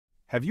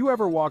Have you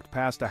ever walked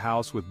past a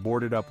house with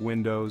boarded-up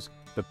windows,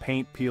 the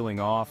paint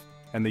peeling off,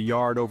 and the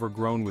yard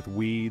overgrown with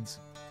weeds,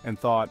 and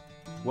thought,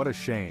 what a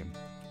shame?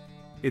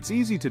 It's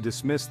easy to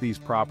dismiss these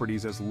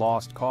properties as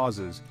lost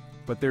causes,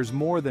 but there's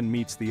more than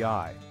meets the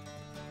eye.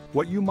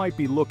 What you might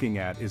be looking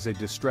at is a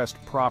distressed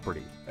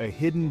property, a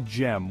hidden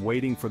gem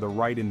waiting for the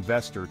right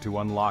investor to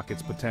unlock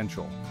its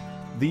potential.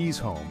 These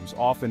homes,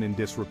 often in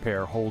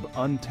disrepair, hold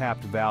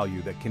untapped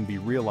value that can be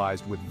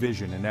realized with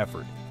vision and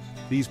effort.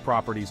 These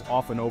properties,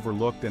 often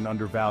overlooked and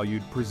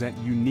undervalued, present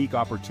unique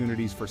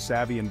opportunities for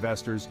savvy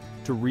investors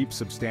to reap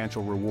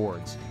substantial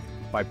rewards.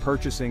 By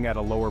purchasing at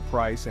a lower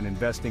price and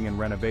investing in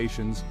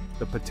renovations,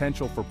 the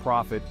potential for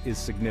profit is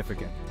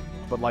significant.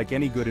 But like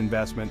any good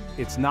investment,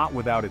 it's not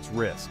without its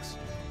risks.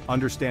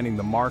 Understanding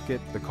the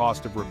market, the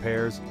cost of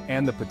repairs,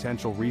 and the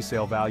potential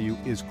resale value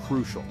is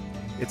crucial.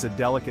 It's a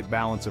delicate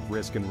balance of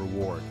risk and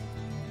reward.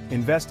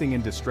 Investing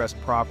in distressed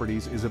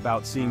properties is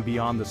about seeing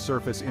beyond the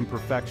surface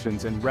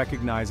imperfections and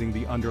recognizing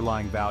the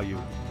underlying value.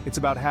 It's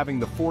about having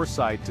the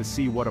foresight to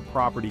see what a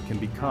property can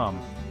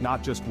become,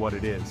 not just what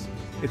it is.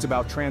 It's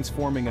about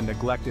transforming a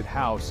neglected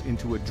house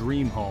into a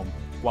dream home,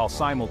 while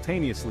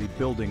simultaneously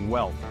building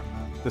wealth.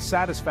 The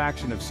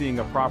satisfaction of seeing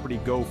a property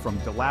go from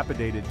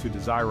dilapidated to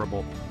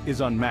desirable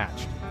is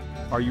unmatched.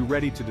 Are you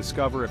ready to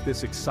discover if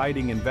this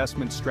exciting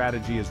investment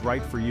strategy is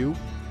right for you?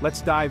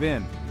 Let's dive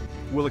in.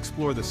 We'll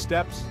explore the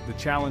steps, the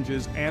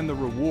challenges, and the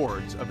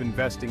rewards of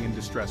investing in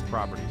distressed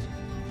properties.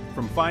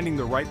 From finding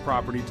the right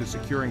property to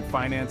securing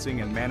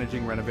financing and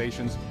managing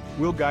renovations,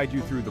 we'll guide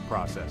you through the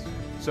process.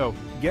 So,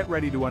 get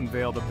ready to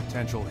unveil the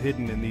potential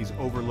hidden in these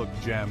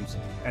overlooked gems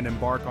and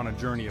embark on a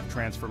journey of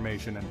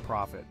transformation and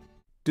profit.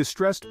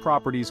 Distressed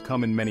properties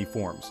come in many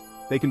forms.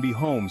 They can be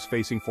homes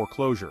facing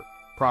foreclosure,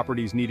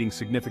 properties needing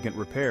significant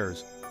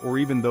repairs, or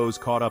even those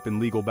caught up in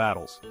legal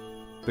battles.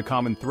 The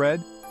common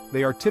thread?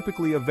 They are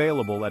typically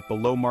available at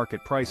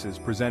below-market prices,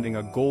 presenting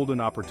a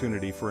golden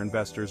opportunity for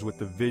investors with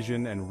the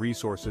vision and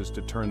resources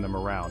to turn them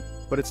around.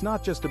 But it's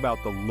not just about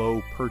the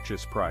low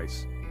purchase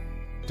price.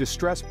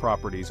 Distressed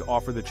properties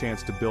offer the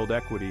chance to build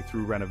equity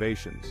through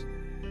renovations.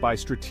 By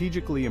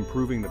strategically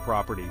improving the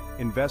property,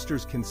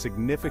 investors can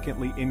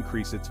significantly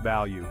increase its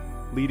value,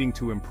 leading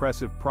to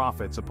impressive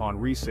profits upon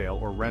resale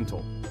or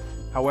rental.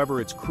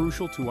 However, it's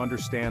crucial to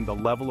understand the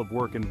level of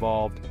work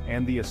involved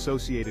and the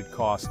associated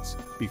costs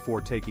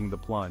before taking the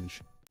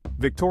plunge.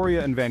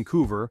 Victoria and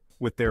Vancouver,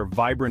 with their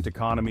vibrant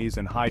economies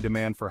and high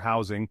demand for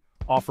housing,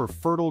 offer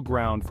fertile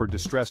ground for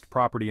distressed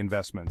property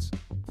investments.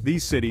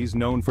 These cities,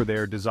 known for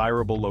their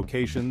desirable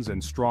locations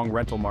and strong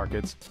rental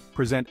markets,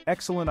 present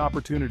excellent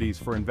opportunities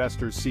for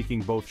investors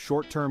seeking both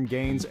short-term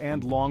gains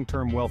and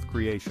long-term wealth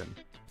creation.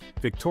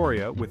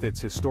 Victoria, with its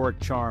historic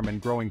charm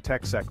and growing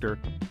tech sector,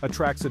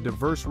 attracts a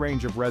diverse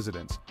range of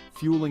residents,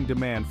 fueling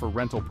demand for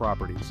rental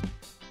properties.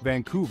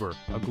 Vancouver,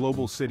 a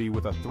global city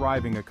with a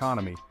thriving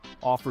economy,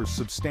 offers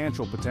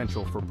substantial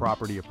potential for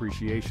property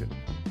appreciation.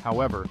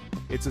 However,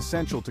 it's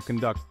essential to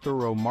conduct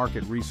thorough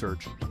market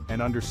research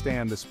and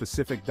understand the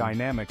specific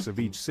dynamics of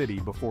each city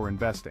before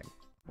investing.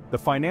 The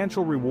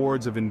financial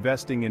rewards of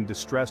investing in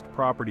distressed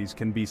properties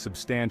can be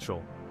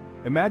substantial.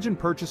 Imagine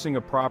purchasing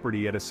a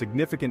property at a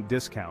significant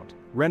discount,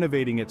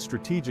 renovating it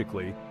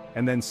strategically,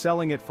 and then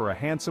selling it for a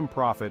handsome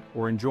profit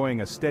or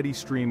enjoying a steady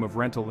stream of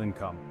rental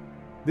income.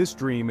 This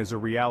dream is a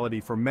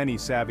reality for many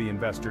savvy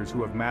investors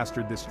who have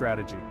mastered this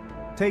strategy.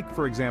 Take,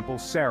 for example,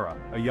 Sarah,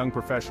 a young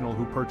professional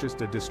who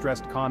purchased a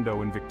distressed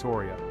condo in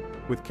Victoria.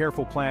 With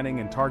careful planning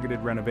and targeted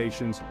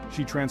renovations,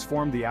 she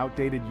transformed the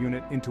outdated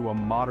unit into a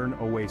modern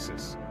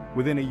oasis.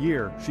 Within a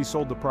year, she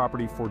sold the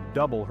property for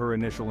double her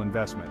initial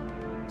investment.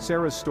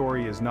 Sarah's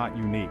story is not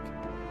unique.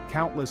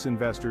 Countless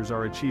investors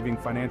are achieving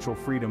financial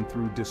freedom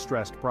through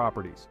distressed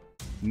properties,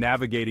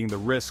 navigating the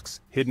risks,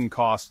 hidden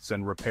costs,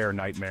 and repair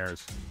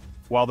nightmares.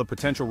 While the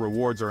potential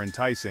rewards are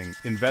enticing,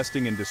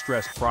 investing in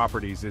distressed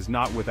properties is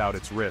not without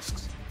its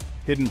risks.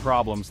 Hidden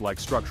problems like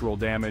structural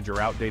damage or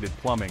outdated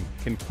plumbing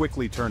can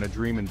quickly turn a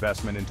dream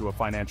investment into a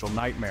financial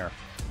nightmare.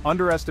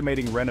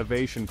 Underestimating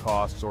renovation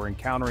costs or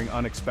encountering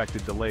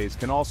unexpected delays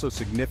can also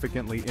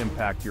significantly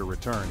impact your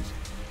returns.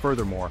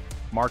 Furthermore,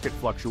 market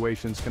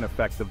fluctuations can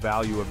affect the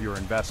value of your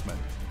investment.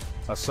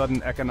 A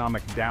sudden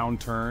economic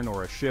downturn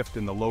or a shift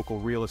in the local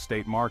real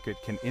estate market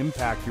can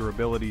impact your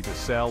ability to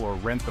sell or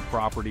rent the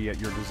property at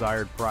your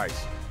desired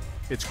price.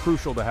 It's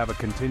crucial to have a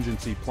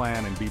contingency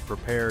plan and be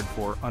prepared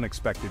for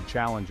unexpected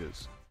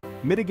challenges.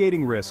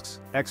 Mitigating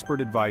risks,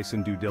 expert advice,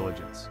 and due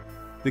diligence.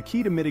 The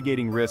key to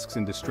mitigating risks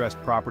in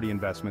distressed property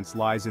investments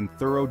lies in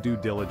thorough due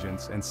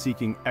diligence and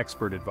seeking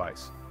expert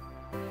advice.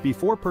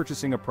 Before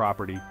purchasing a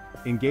property,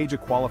 engage a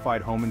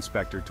qualified home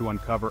inspector to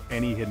uncover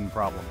any hidden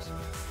problems.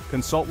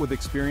 Consult with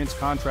experienced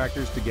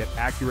contractors to get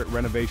accurate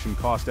renovation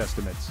cost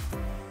estimates.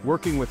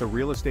 Working with a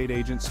real estate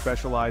agent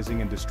specializing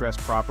in distressed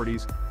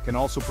properties can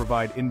also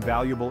provide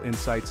invaluable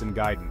insights and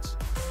guidance.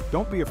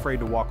 Don't be afraid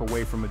to walk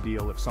away from a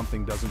deal if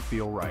something doesn't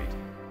feel right.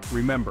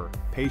 Remember,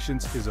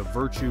 patience is a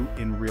virtue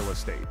in real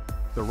estate.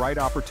 The right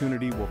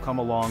opportunity will come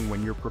along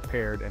when you're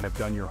prepared and have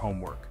done your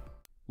homework.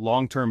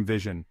 Long-term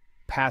vision.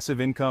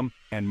 passive income,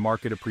 and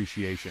market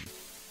appreciation.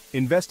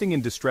 Investing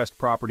in distressed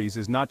properties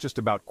is not just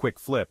about quick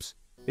flips.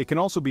 It can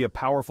also be a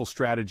powerful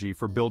strategy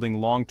for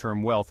building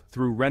long-term wealth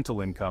through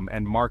rental income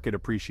and market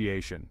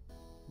appreciation.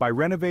 By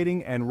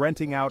renovating and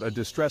renting out a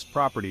distressed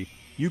property,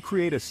 you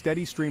create a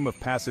steady stream of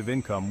passive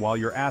income while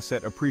your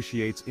asset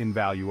appreciates in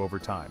value over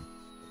time.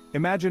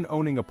 Imagine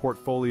owning a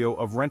portfolio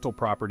of rental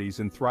properties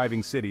in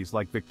thriving cities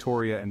like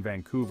Victoria and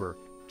Vancouver,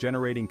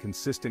 generating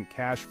consistent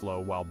cash flow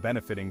while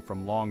benefiting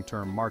from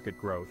long-term market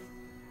growth.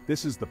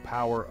 This is the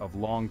power of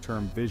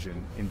long-term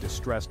vision in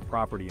distressed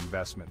property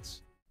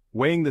investments.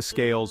 Weighing the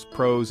scales,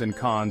 pros and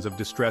cons of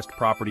distressed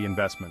property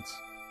investments.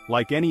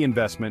 Like any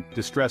investment,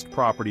 distressed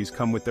properties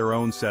come with their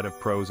own set of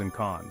pros and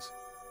cons.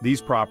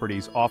 These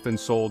properties, often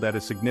sold at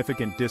a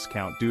significant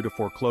discount due to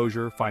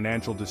foreclosure,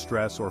 financial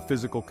distress, or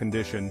physical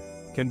condition,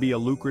 can be a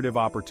lucrative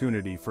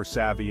opportunity for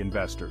savvy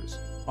investors.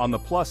 On the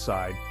plus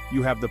side,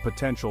 you have the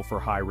potential for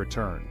high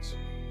returns.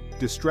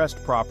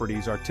 Distressed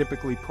properties are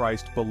typically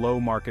priced below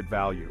market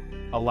value,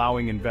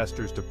 allowing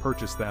investors to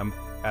purchase them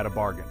at a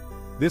bargain.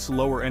 This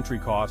lower entry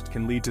cost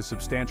can lead to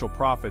substantial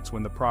profits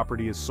when the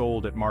property is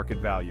sold at market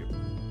value.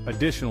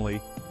 Additionally,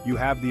 you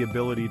have the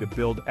ability to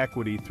build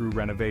equity through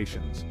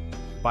renovations.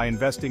 By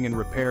investing in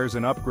repairs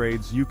and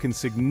upgrades, you can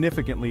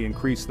significantly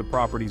increase the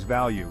property's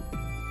value.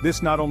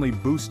 This not only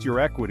boosts your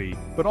equity,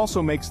 but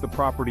also makes the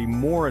property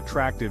more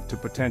attractive to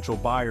potential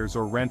buyers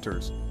or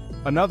renters.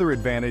 Another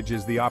advantage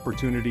is the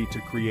opportunity to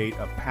create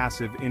a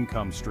passive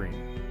income stream.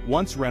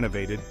 Once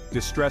renovated,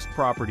 distressed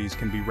properties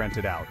can be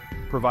rented out,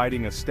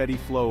 providing a steady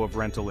flow of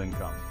rental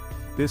income.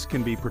 This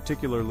can be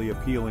particularly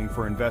appealing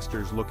for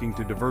investors looking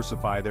to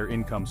diversify their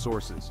income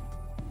sources.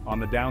 On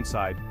the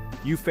downside,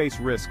 you face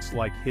risks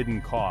like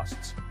hidden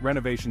costs,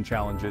 renovation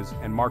challenges,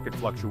 and market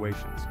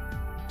fluctuations.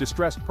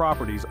 Distressed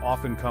properties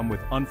often come with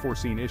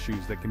unforeseen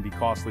issues that can be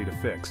costly to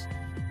fix.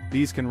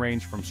 These can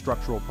range from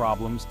structural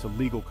problems to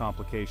legal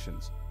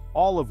complications,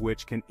 all of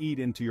which can eat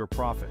into your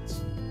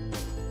profits.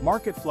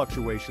 Market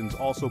fluctuations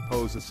also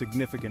pose a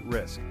significant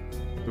risk.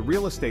 The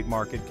real estate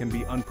market can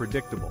be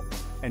unpredictable,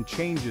 and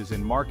changes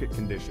in market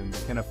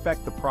conditions can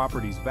affect the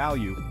property's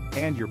value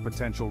and your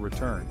potential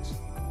returns.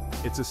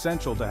 It's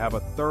essential to have a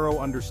thorough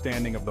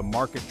understanding of the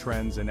market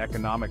trends and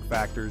economic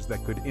factors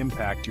that could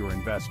impact your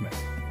investment.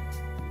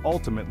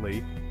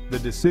 Ultimately, the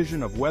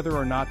decision of whether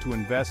or not to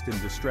invest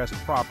in distressed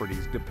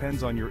properties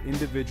depends on your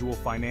individual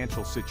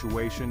financial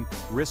situation,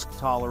 risk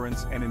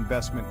tolerance, and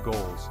investment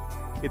goals.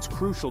 It's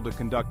crucial to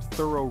conduct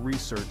thorough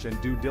research and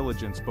due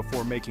diligence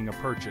before making a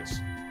purchase.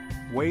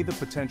 Weigh the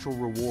potential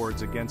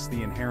rewards against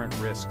the inherent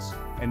risks,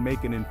 and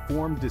make an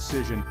informed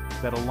decision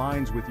that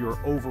aligns with your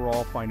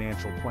overall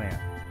financial plan.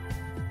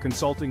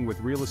 Consulting with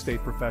real estate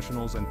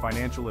professionals and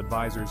financial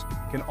advisors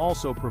can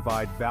also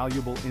provide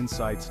valuable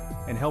insights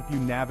and help you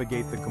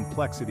navigate the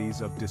complexities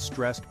of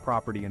distressed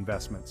property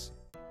investments.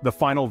 The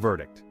final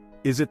verdict: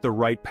 is it the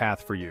right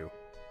path for you?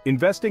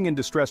 Investing in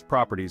distressed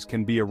properties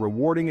can be a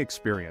rewarding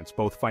experience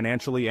both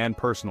financially and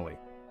personally.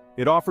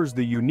 It offers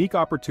the unique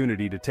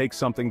opportunity to take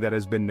something that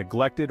has been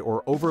neglected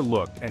or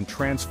overlooked and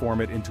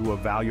transform it into a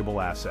valuable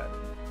asset.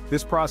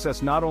 This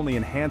process not only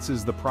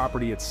enhances the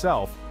property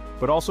itself,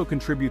 but also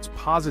contributes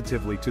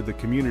positively to the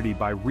community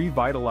by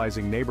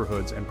revitalizing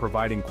neighborhoods and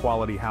providing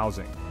quality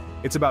housing.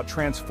 It's about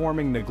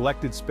transforming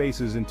neglected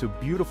spaces into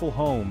beautiful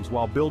homes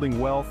while building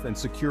wealth and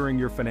securing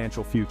your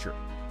financial future.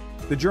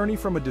 The journey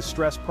from a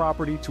distressed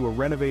property to a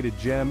renovated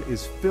gem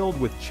is filled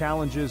with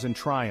challenges and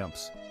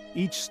triumphs,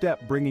 each step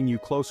bringing you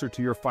closer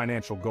to your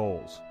financial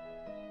goals.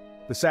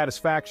 The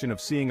satisfaction of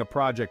seeing a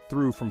project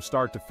through from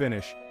start to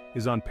finish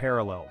is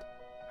unparalleled.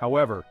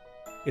 However,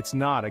 it's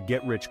not a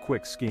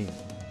get-rich-quick scheme.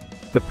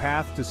 The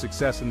path to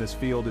success in this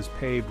field is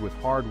paved with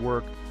hard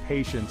work,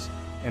 patience,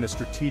 and a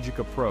strategic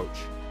approach.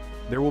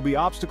 There will be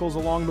obstacles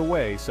along the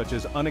way, such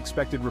as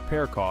unexpected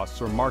repair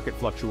costs or market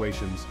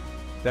fluctuations,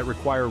 that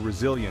require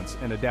resilience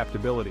and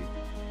adaptability.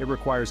 It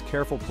requires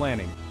careful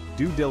planning,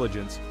 due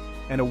diligence,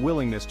 and a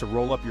willingness to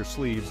roll up your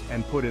sleeves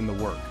and put in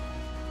the work.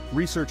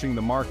 Researching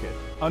the market,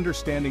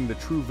 understanding the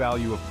true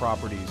value of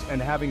properties, and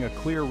having a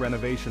clear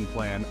renovation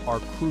plan are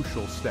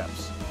crucial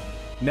steps.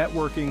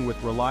 Networking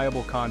with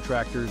reliable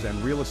contractors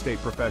and real estate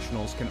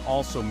professionals can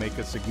also make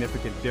a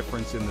significant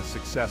difference in the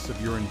success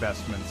of your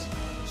investments.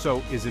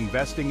 So, is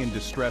investing in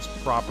distressed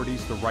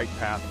properties the right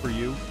path for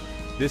you?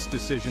 This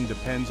decision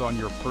depends on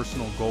your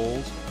personal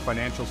goals,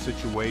 financial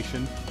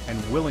situation,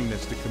 and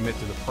willingness to commit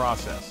to the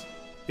process.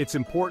 It's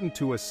important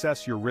to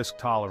assess your risk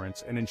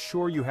tolerance and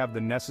ensure you have the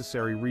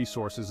necessary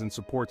resources and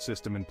support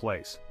system in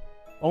place.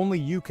 Only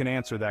you can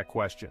answer that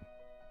question.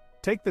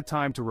 Take the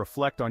time to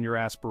reflect on your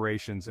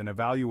aspirations and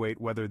evaluate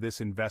whether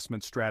this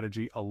investment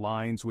strategy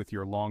aligns with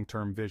your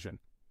long-term vision.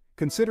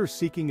 Consider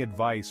seeking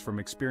advice from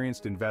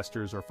experienced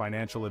investors or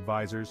financial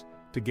advisors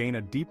to gain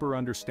a deeper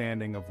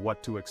understanding of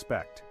what to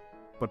expect.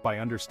 But by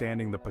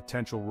understanding the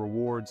potential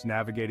rewards,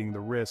 navigating the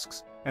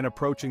risks, and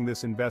approaching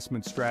this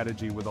investment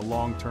strategy with a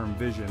long-term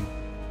vision,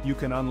 you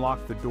can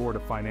unlock the door to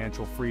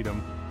financial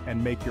freedom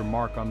and make your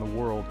mark on the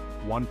world,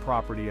 one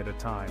property at a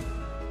time.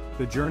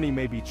 The journey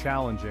may be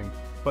challenging,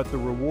 But the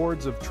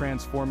rewards of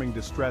transforming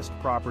distressed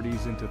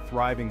properties into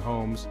thriving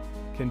homes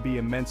can be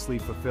immensely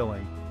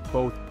fulfilling,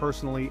 both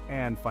personally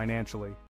and financially.